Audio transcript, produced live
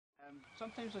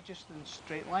sometimes they're just in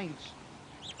straight lines.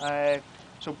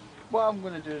 So what I'm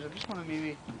going to do is I'm just going to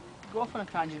maybe go off on a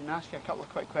tangent and ask you a couple of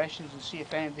quick questions and see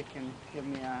if anybody can give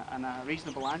me a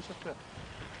reasonable answer to it.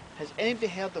 Has anybody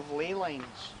heard of ley lines?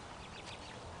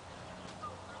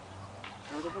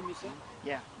 Heard of them, you say?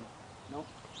 Yeah. No.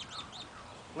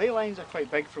 Ley lines are quite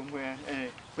big from where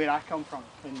I come from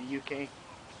in the UK.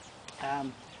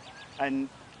 And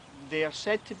they are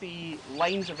said to be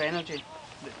lines of energy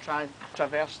that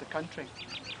traverse the country.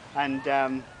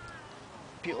 And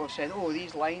people have said, oh,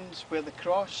 these lines where they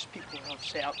cross, people have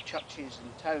set up churches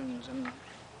and towns and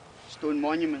stone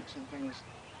monuments and things.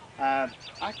 I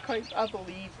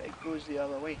believe it goes the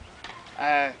other way.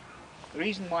 The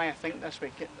reason why I think this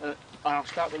way, I'll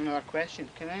start with another question.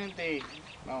 Can anybody,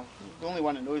 well, the only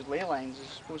one that knows ley lines is,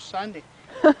 I suppose, Sandy.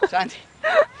 Sandy,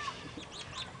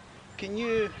 can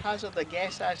you hazard a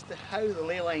guess as to how the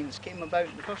ley lines came about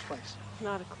in the first place?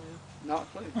 Not a clue. Not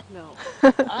a clue? No.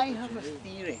 I have a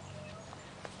theory,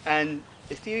 and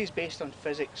the theory is based on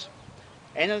physics.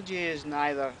 Energy is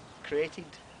neither created,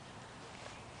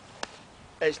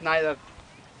 it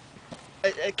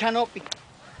cannot be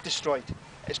destroyed.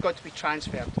 It's got to be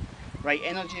transferred. Right,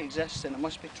 energy exists and it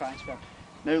must be transferred.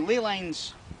 Now, ley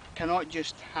lines cannot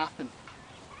just happen.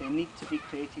 They need to be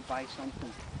created by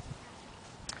something.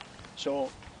 So,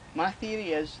 my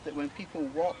theory is that when people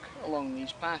walk along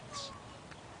these paths,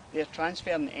 they're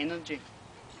transferring energy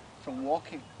from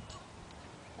walking.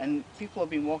 And people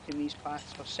have been walking these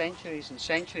paths for centuries and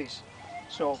centuries.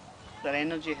 So, their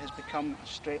energy has become a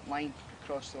straight line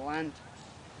across the land.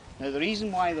 Now, the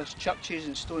reason why there's churches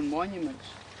and stone monuments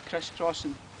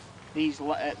crisscrossing these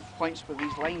points where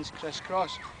these lines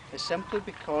crisscross is simply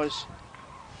because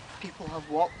people have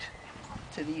walked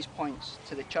to these points,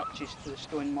 to the churches, to the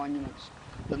stone monuments.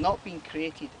 They're not being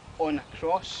created on a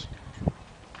cross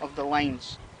of the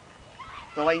lines.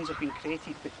 The lines have been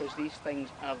created because these things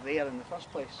are there in the first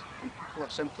place, and people are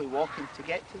simply walking to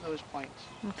get to those points.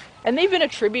 And they've been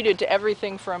attributed to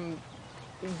everything from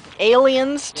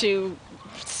aliens to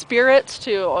spirits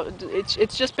to,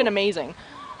 it's just been amazing.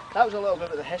 That was a little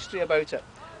bit of the history about it.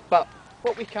 But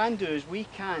what we can do is we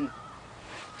can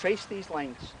trace these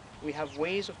lines. We have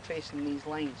ways of tracing these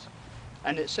lines.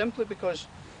 And it's simply because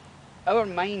our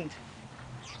mind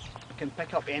can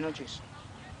pick up energies.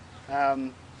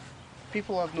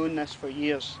 People have known this for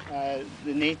years.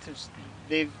 The natives,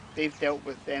 they've dealt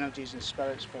with energies and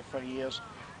spirits for years,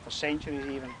 for centuries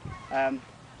even.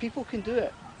 People can do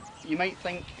it. You might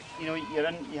think, you know,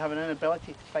 you have an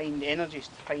inability to find energies,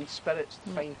 to find spirits, to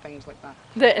find things like that.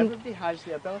 Everybody has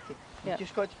the ability. You've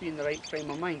just got to be in the right frame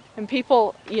of mind. And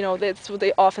people, you know, that's what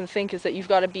they often think, is that you've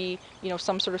got to be, you know,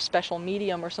 some sort of special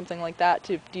medium or something like that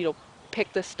to, you know,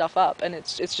 pick this stuff up, and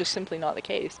it's just simply not the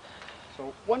case.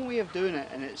 So one way of doing it,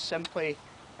 and it's simply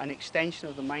an extension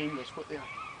of the mind, is what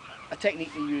a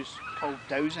technique they use called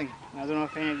dowsing. And I don't know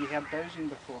if any of you heard dowsing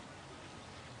before.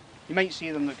 You might see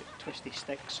them, they've got twisty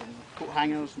sticks and coat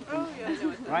hangers and things. Oh, yeah, I know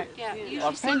what right? Yeah, you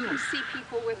Or usually see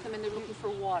people with them and they're looking for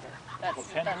water. That's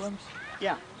Pendulums?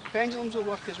 Yeah, pendulums will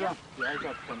work as well. Yeah, I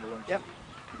got pendulums. Yep.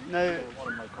 Now,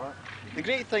 One in my car. the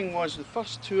great thing was the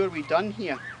first tour we done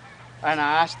here, and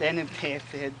I asked anybody if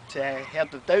they had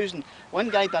heard of dowsing. One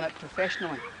guy done it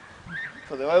professionally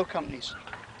for the oil companies.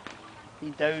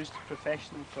 He dowsed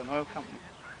professionally for an oil company.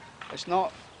 It's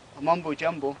not a mumbo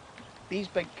jumbo. These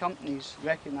big companies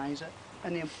recognise it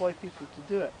and they employ people to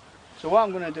do it. So what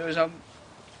I'm going to do is I'm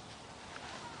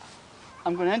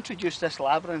going to introduce this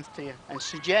labyrinth to you and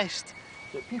suggest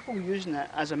that people using it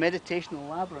as a meditational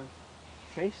labyrinth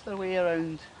trace their way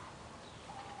around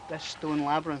this stone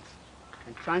labyrinth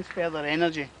and transfer their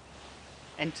energy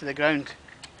into the ground.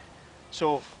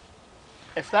 So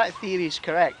if that theory is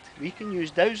correct, we can use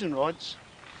dowsing rods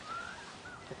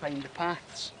to find the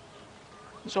paths.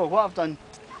 So what I've done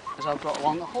is I've brought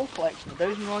along a whole collection of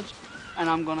dowsing rods, and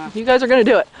I'm going to... You guys are going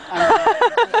to do it.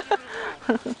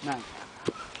 Now,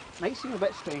 might seem a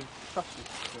bit strange, trust me,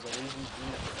 there's a reason to do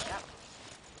it.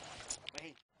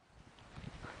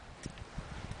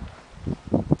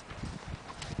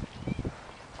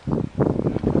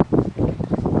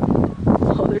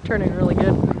 Oh, they're turning really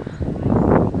good.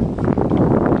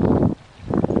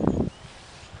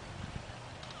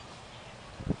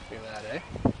 Feel that, eh?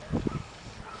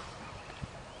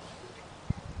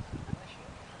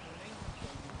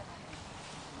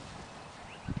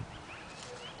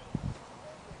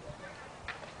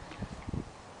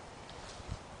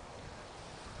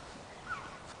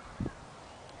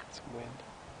 Some wind.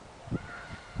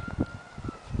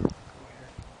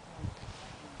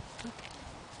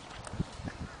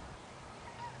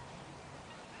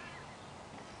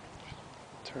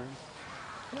 Turn.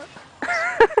 Yeah. There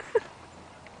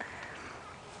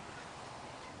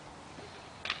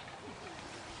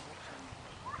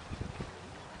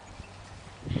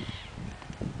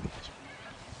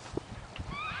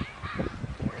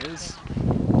it is.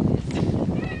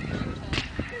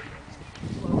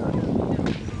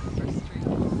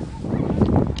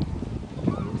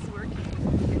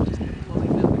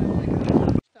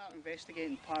 Start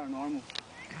investigating paranormal.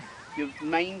 Your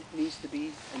mind needs to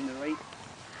be in the right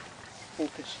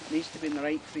focus, needs to be in the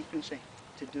right frequency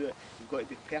to do it. You've got to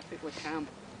be perfectly calm.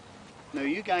 Now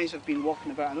you guys have been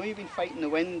walking about, I know you've been fighting the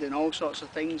wind and all sorts of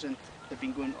things and they've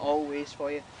been going all ways for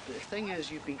you, but the thing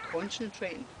is you've been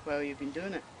concentrating while you've been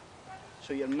doing it.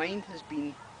 So your mind has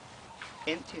been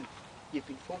emptying, you've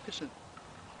been focusing.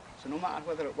 So no matter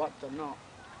whether it worked or not,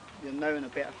 you're now in a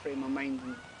better frame of mind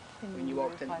than when you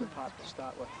walked into the park to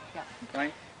start with. Yeah.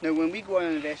 Right? Now when we go on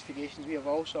investigations we have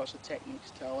all sorts of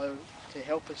techniques to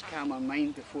help us calm our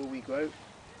mind before we go out.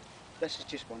 This is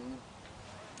just one of them.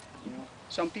 You know,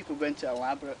 some people go into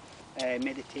elaborate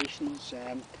meditations,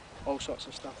 all sorts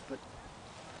of stuff, but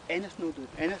anything will do.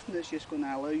 Anything that's just going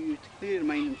to allow you to clear your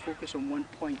mind and focus on one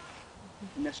point.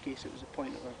 In this case it was the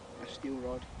point of a steel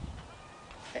rod.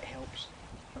 It helps.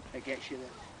 It gets you there.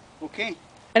 Okay.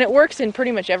 And it works in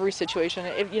pretty much every situation.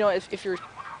 If you're,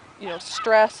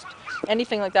 stressed,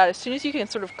 anything like that, as soon as you can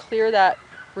sort of clear that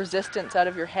resistance out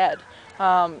of your head,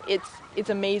 it's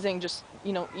amazing. Just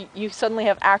you suddenly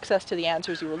have access to the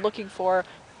answers you were looking for.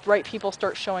 Right people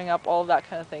start showing up, all of that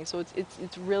kind of thing. So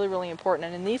it's really, really important.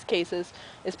 And in these cases,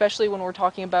 especially when we're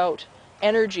talking about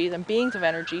energies and beings of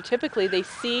energy, typically they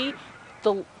see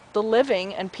the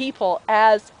living and people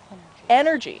as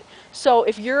energy. So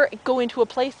if you're going to a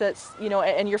place that's,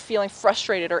 and you're feeling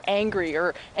frustrated or angry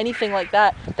or anything like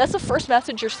that, that's the first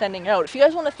message you're sending out. If you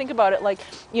guys want to think about it like,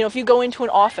 if you go into an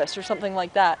office or something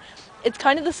like that, it's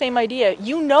kind of the same idea.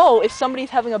 You know if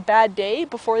somebody's having a bad day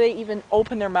before they even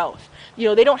open their mouth.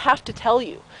 They don't have to tell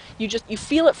you. You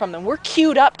feel it from them. We're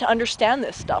queued up to understand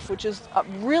this stuff, which is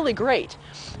really great.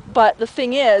 But the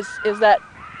thing is that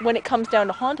when it comes down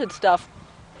to haunted stuff,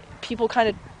 people kind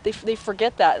of they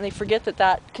forget that, and they forget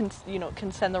that can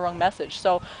send the wrong message.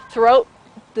 So throughout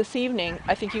this evening,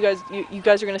 I think you guys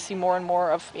are going to see more and more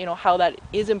of how that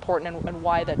is important and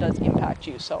why that does impact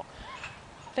you. So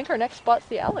I think our next spot's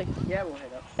the alley. Yeah, we'll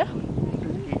head up. Yeah.